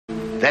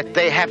that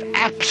they have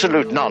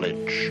absolute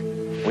knowledge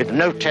with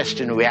no test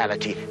in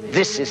reality,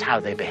 this is how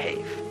they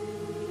behave.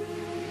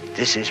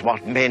 This is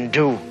what men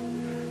do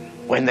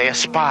when they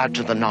aspire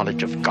to the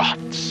knowledge of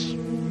gods.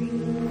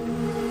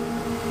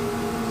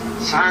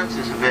 Science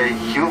is a very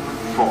human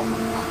form of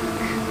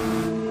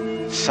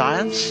knowledge.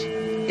 Science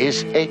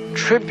is a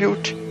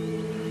tribute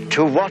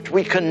to what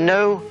we can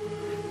know,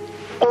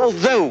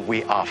 although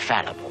we are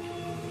fallible.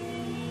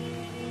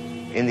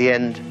 In the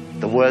end,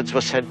 the words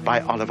were said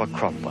by Oliver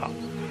Cromwell.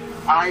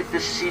 I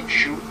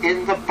beseech you,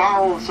 in the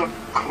bowels of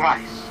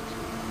Christ,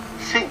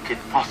 think it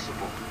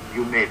possible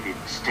you may be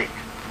mistaken.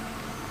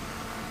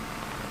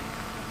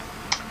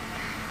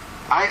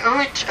 I owe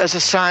it as a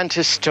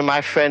scientist to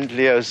my friend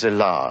Leo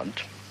Szilard.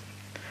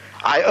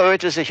 I owe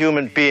it as a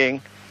human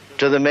being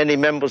to the many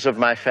members of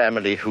my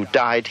family who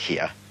died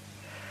here,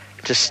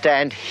 to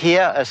stand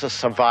here as a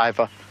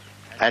survivor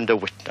and a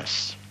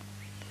witness.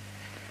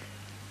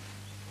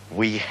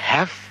 We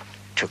have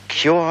to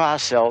cure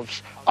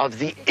ourselves of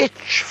the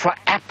itch for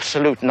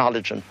absolute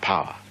knowledge and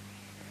power.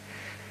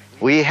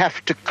 We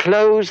have to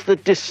close the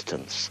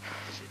distance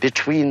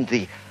between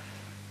the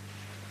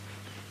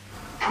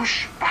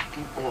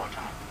push-button order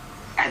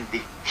and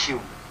the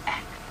human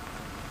act.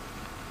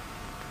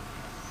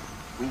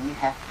 We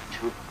have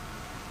to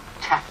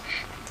touch.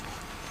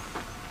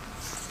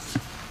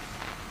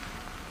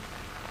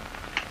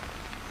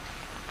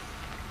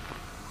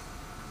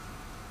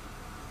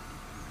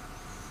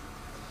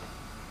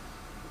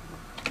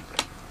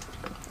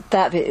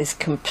 That bit is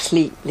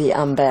completely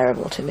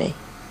unbearable to me.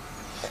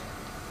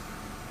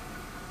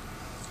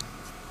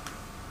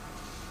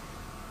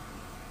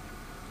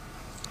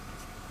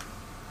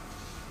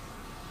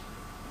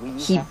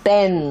 He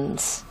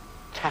bends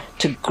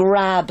to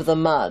grab the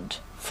mud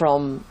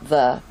from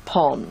the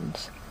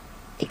pond,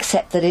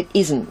 except that it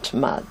isn't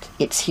mud,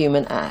 it's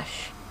human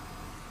ash.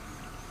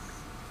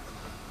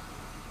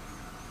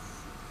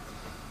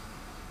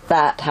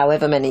 That,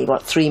 however many,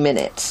 3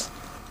 minutes,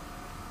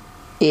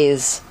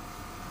 is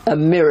a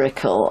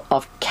miracle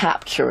of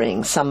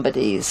capturing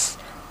somebody's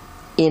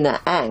inner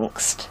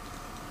angst,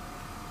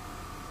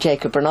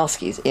 Jacob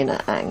Bronowski's inner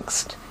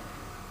angst.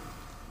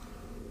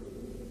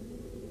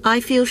 I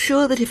feel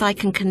sure that if I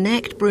can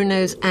connect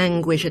Bruno's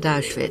anguish at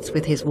Auschwitz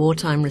with his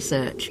wartime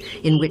research,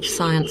 in which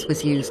science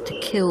was used to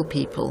kill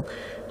people,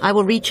 I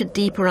will reach a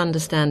deeper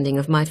understanding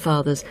of my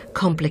father's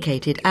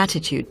complicated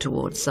attitude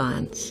towards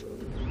science.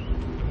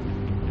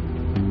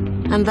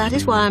 And that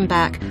is why I'm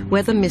back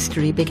where the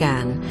mystery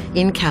began,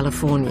 in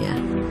California.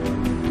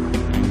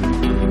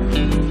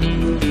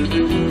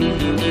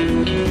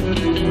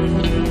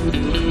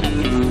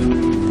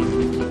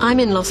 I'm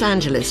in Los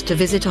Angeles to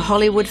visit a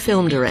Hollywood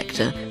film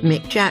director,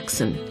 Mick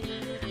Jackson.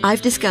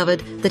 I've discovered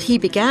that he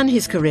began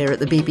his career at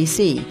the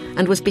BBC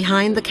and was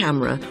behind the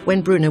camera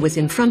when Bruno was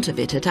in front of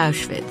it at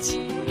Auschwitz.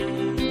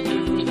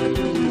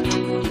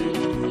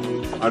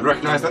 I'd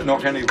recognise that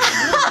knock anyway.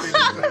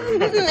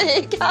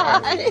 Mick,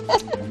 hi.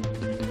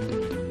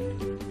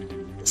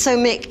 So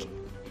Mick,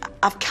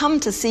 I've come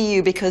to see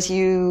you because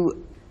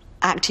you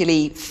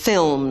actually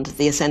filmed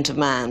The Ascent of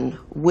Man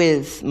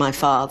with my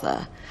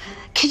father.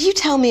 Could you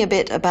tell me a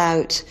bit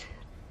about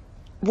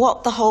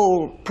what the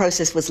whole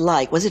process was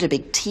like? Was it a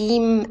big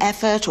team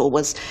effort, or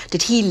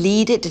did he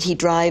lead it? Did he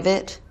drive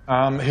it?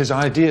 His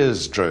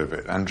ideas drove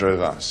it and drove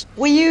us.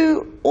 Were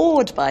you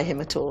awed by him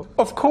at all?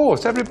 Of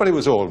course, everybody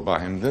was awed by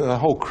him. The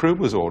whole crew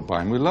was awed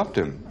by him. We loved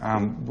him.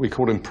 We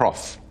called him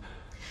Prof.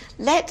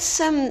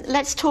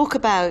 Let's talk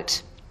about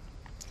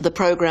the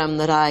program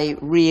that I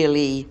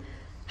really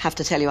have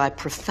to tell you I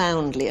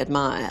profoundly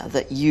admire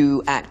that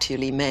you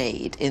actually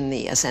made in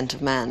The Ascent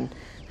of Man,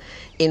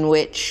 in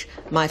which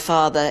my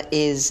father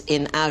is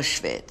in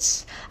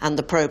Auschwitz and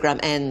the program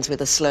ends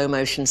with a slow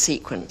motion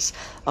sequence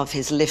of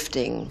his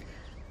lifting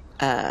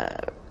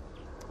ash.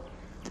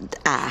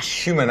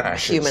 Human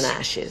ashes. Human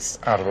ashes.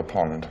 Out of a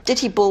pond. Did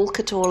he balk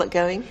at all at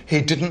going?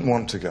 He didn't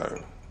want to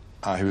go.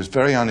 He was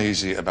very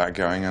uneasy about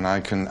going, and I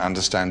can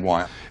understand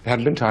why. It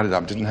hadn't been tidied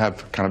up, didn't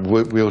have kind of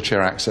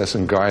wheelchair access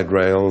and guide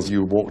rails.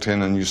 You walked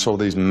in and you saw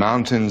these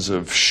mountains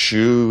of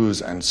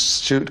shoes and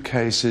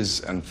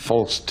suitcases and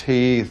false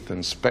teeth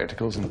and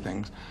spectacles and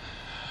things.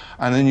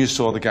 And then you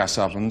saw the gas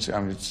ovens. I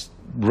mean, it's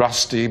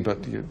rusty, but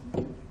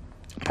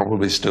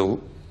probably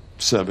still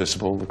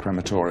serviceable, the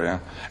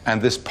crematoria.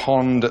 And this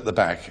pond at the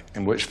back,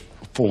 in which,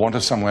 for want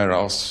of somewhere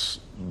else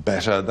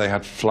better, they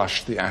had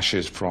flushed the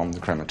ashes from the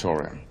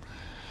crematorium.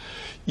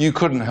 You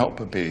couldn't help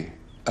but be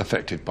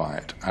affected by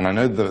it. And I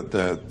know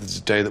the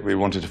day that we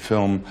wanted to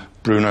film,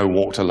 Bruno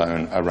walked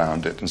alone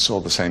around it and saw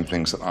the same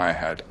things that I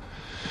had.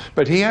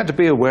 But he had to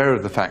be aware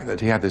of the fact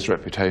that he had this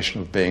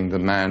reputation of being the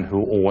man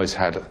who always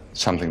had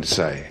something to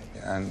say.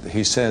 And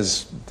he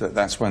says that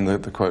that's when the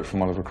quote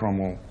from Oliver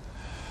Cromwell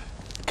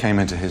came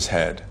into his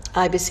head.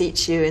 I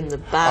beseech you in the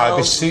bowels. I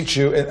beseech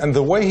you, and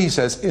the way he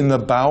says, in the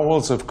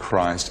bowels of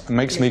Christ,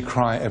 makes me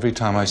cry every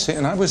time I see it.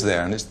 And I was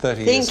there, and it's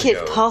 30 years ago. Think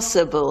it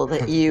possible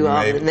that you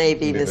may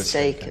be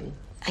mistaken.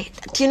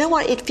 Do you know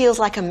what? It feels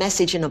like a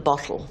message in a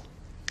bottle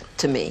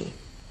to me.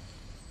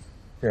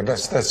 Yeah, that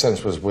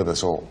sense was with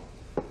us all.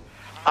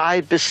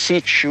 I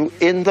beseech you,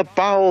 in the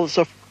bowels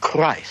of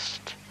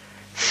Christ,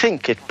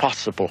 think it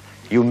possible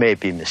you may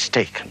be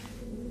mistaken.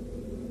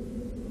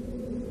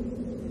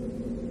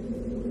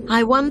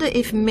 I wonder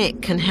if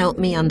Mick can help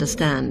me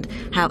understand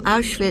how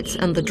Auschwitz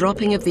and the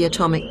dropping of the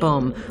atomic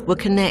bomb were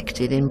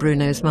connected in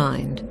Bruno's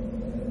mind.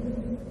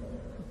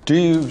 Do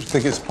you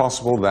think it's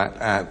possible that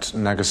at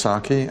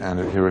Nagasaki and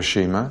at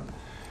Hiroshima,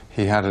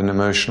 he had an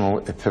emotional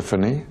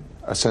epiphany,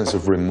 a sense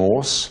of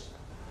remorse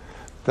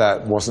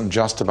that wasn't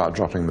just about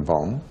dropping the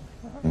bomb,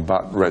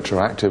 but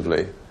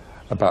retroactively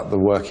about the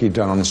work he'd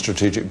done on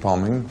strategic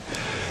bombing?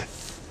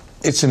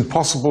 It's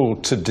impossible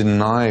to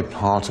deny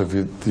part of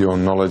your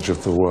knowledge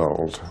of the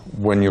world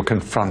when you're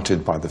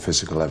confronted by the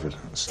physical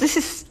evidence. This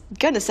is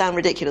going to sound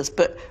ridiculous,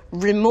 but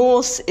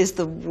remorse is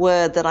the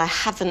word that I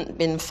haven't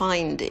been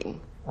finding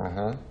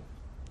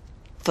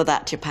for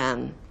that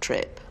Japan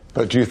trip.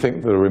 But do you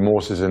think the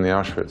remorse is in the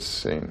Auschwitz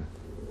scene?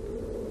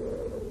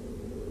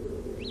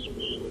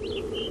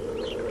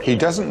 He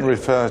doesn't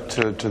refer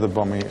to the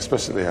bombing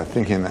explicitly, I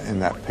think, in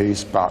that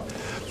piece, but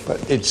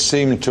it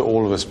seemed to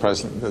all of us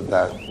present that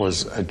that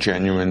was a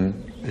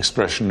genuine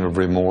expression of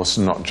remorse,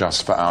 not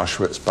just for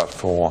Auschwitz, but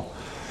for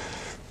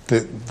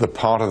the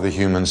part of the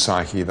human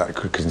psyche that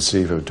could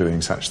conceive of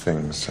doing such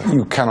things.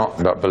 You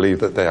cannot but believe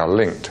that they are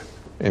linked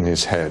in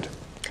his head.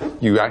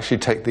 You actually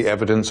take the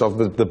evidence of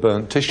the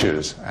burnt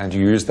tissues and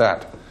you use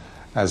that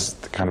as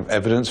the kind of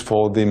evidence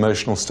for the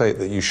emotional state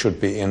that you should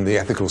be in, the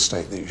ethical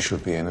state that you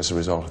should be in as a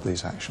result of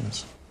these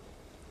actions.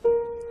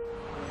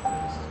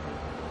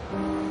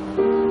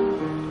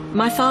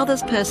 My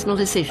father's personal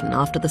decision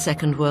after the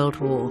Second World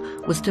War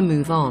was to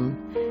move on.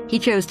 He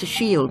chose to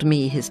shield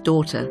me, his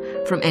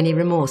daughter, from any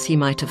remorse he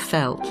might have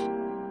felt.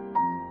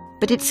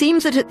 But it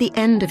seems that at the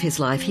end of his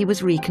life he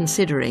was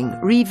reconsidering,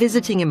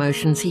 revisiting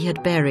emotions he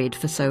had buried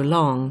for so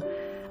long.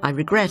 I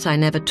regret I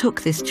never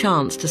took this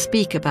chance to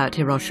speak about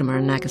Hiroshima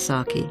and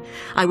Nagasaki.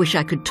 I wish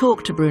I could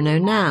talk to Bruno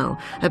now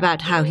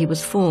about how he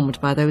was formed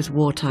by those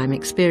wartime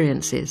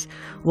experiences,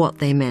 what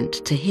they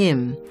meant to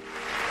him.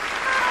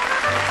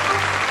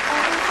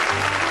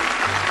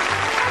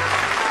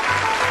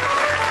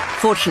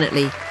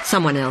 Fortunately,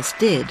 someone else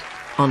did,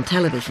 on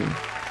television.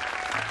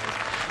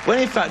 When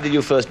in fact did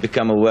you first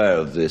become aware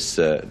of this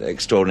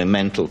extraordinary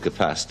mental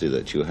capacity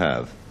that you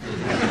have?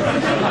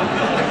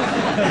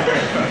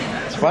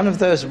 It's one of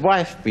those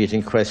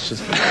wife-beating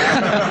questions.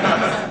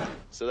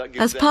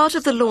 As part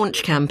of the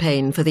launch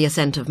campaign for The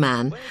Ascent of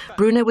Man,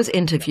 Bruno was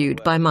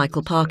interviewed by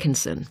Michael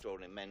Parkinson.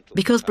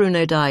 Because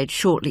Bruno died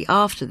shortly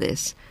after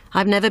this,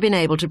 I've never been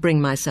able to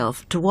bring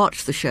myself to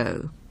watch the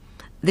show.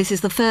 This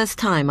is the first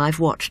time I've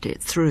watched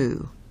it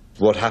through.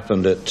 What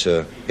happened at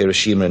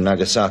Hiroshima and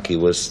Nagasaki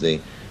was the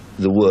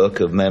work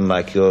of men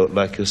like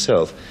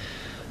yourself.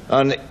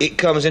 And it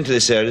comes into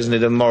this area, doesn't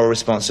it, of moral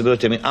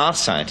responsibility. I mean, are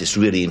scientists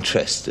really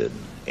interested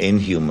in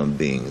human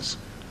beings?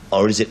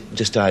 Or is it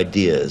just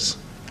ideas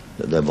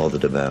that they're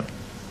bothered about?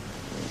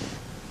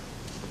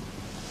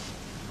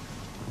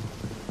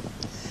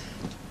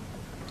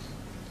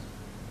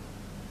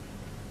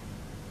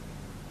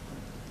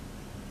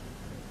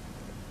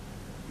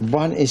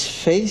 One is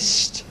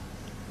faced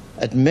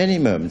at many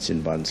moments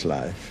in one's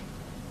life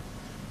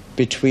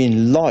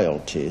between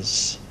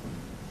loyalties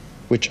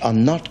which are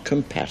not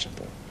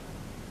compatible.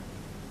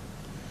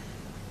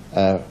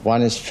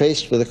 One is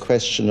faced with a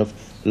question of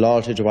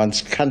loyalty to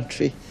one's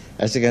country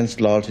as against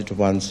loyalty to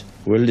one's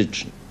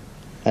religion.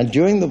 And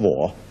during the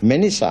war,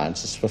 many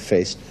scientists were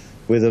faced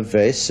with a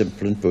very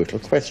simple and brutal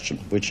question,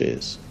 which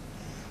is,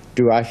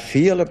 do I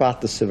feel about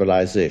the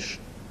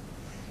civilization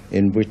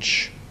in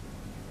which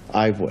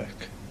I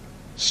work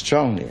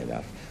strongly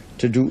enough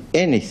to do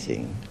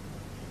anything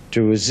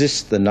to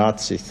resist the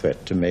Nazi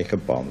threat to make a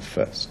bomb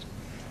first?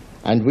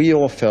 And we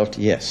all felt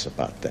yes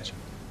about that.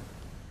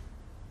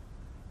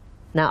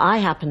 Now, I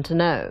happen to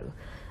know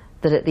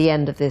that at the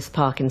end of this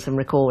Parkinson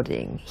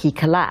recording, he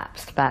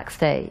collapsed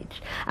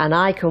backstage. And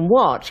I can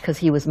watch, because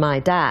he was my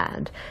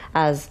dad,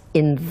 as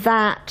in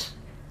that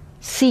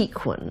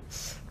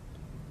sequence,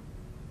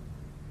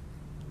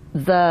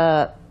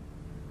 the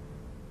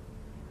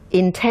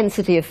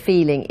intensity of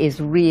feeling is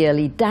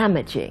really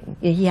damaging.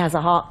 He has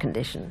a heart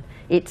condition.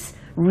 It's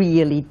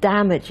really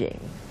damaging.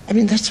 I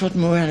mean, that's what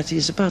morality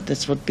is about.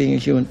 That's what being a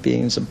human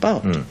being is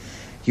about.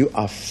 You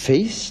are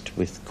faced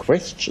with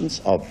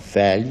questions of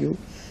value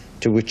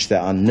to which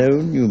there are no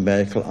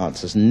numerical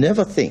answers.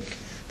 Never think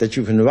that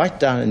you can write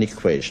down an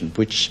equation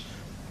which,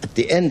 at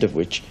the end of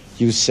which,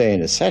 you say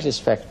in a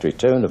satisfactory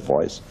tone of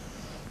voice,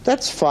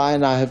 that's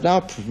fine, I have now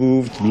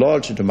proved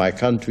loyalty to my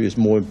country is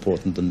more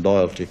important than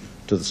loyalty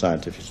to the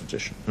scientific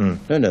tradition.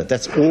 No,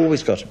 that's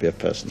always got to be a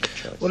personal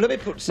choice. Well, let me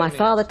put My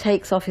father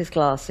takes off his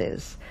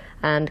glasses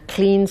and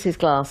cleans his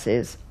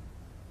glasses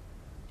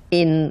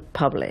in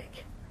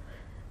public.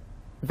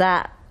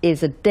 That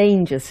is a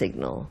danger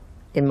signal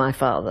in my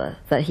father,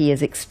 that he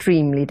is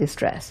extremely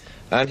distressed.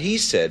 And he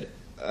said,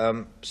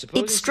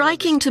 It's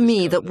striking to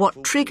me that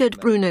what triggered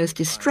Bruno's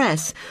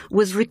distress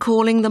was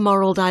recalling the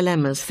moral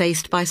dilemmas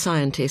faced by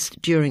scientists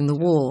during the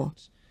war.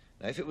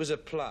 Now, if it was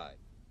applied...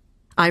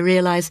 I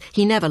realise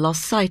he never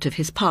lost sight of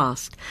his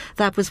past.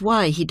 That was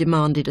why he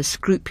demanded a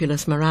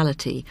scrupulous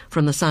morality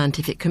from the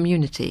scientific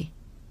community.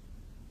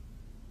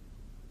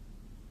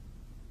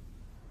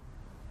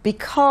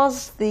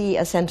 Because the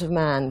ascent of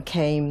man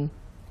came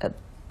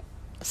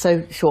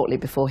so shortly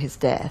before his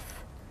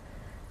death,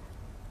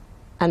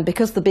 and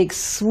because the big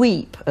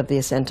sweep of the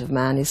ascent of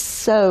man is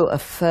so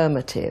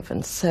affirmative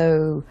and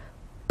so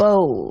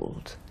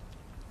bold,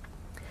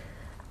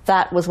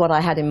 that was what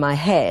I had in my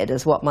head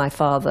as what my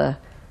father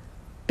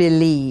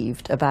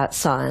believed about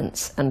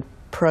science and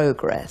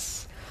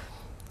progress.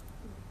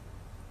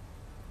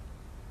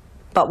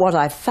 But what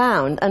I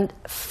found, and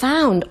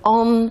found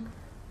on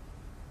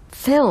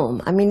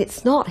film, I mean,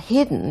 it's not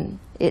hidden,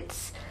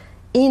 it's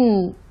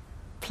in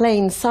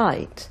plain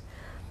sight,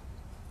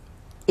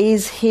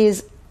 is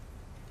his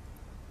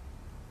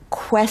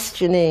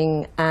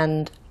questioning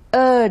and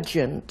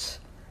urgent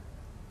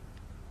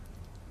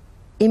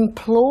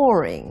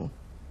imploring,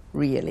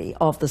 really,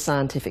 of the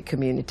scientific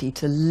community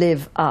to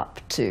live up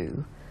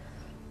to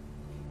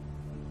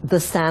the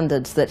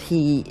standards that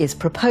he is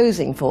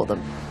proposing for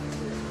them.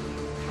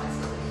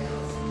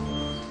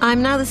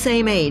 I'm now the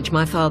same age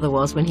my father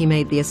was when he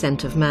made the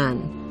ascent of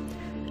man,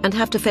 and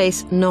have to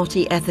face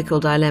knotty ethical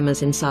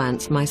dilemmas in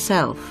science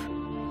myself.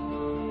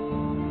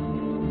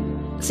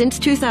 Since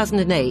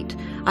 2008,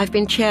 I've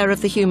been chair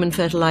of the Human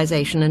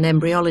Fertilization and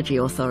Embryology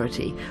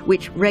Authority,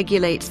 which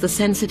regulates the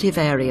sensitive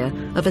area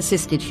of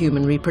assisted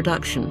human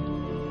reproduction.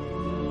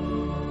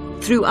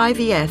 Through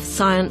IVF,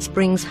 science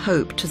brings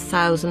hope to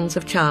thousands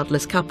of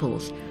childless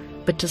couples,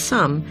 but to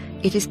some,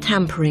 it is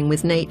tampering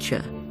with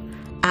nature.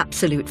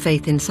 Absolute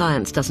faith in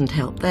science doesn't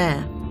help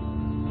there.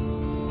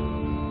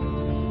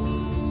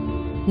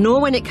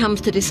 Nor when it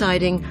comes to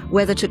deciding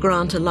whether to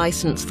grant a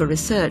license for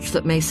research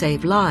that may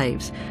save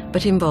lives,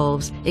 but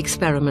involves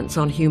experiments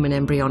on human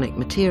embryonic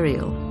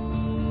material.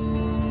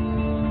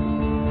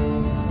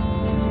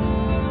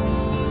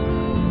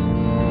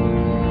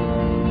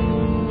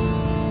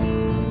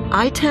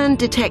 I turned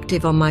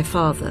detective on my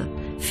father,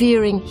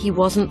 fearing he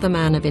wasn't the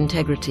man of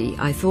integrity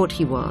I thought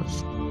he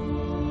was.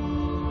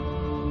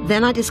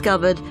 Then I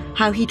discovered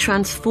how he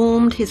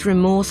transformed his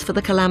remorse for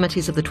the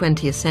calamities of the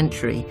 20th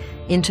century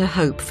into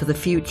hope for the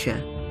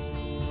future.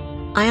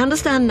 I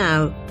understand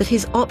now that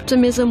his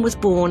optimism was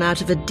born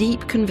out of a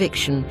deep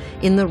conviction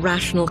in the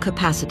rational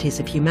capacities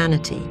of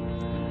humanity.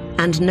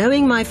 And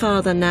knowing my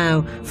father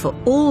now for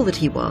all that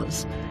he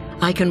was,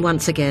 I can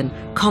once again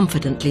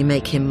confidently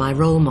make him my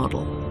role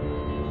model.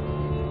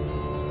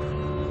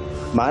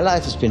 My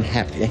life has been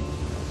happy.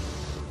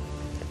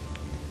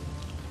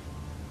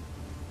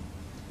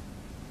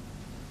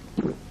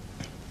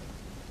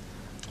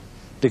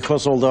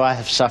 Because although I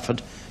have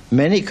suffered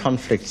many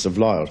conflicts of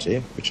loyalty,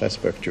 which I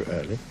spoke to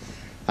earlier,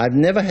 I've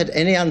never had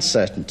any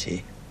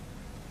uncertainty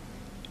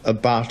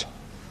about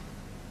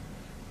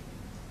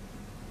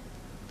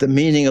the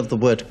meaning of the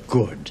word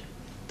good,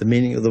 the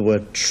meaning of the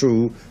word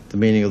true, the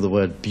meaning of the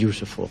word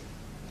beautiful.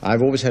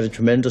 I've always had a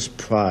tremendous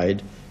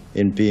pride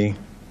in being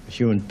a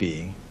human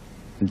being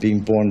and being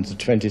born in the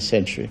 20th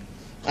century.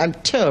 I'm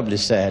terribly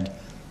sad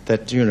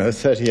that,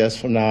 30 years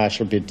from now I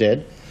shall be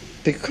dead,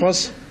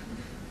 because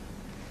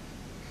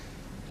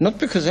not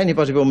because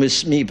anybody will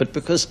miss me, but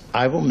because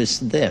I will miss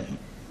them.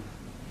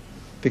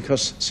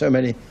 Because so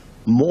many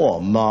more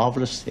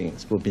marvelous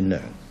things will be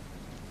known.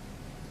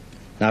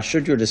 Now,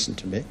 should you listen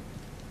to me?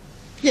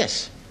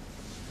 Yes.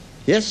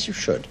 Yes, you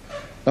should.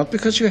 Not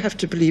because you have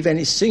to believe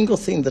any single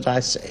thing that I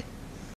say,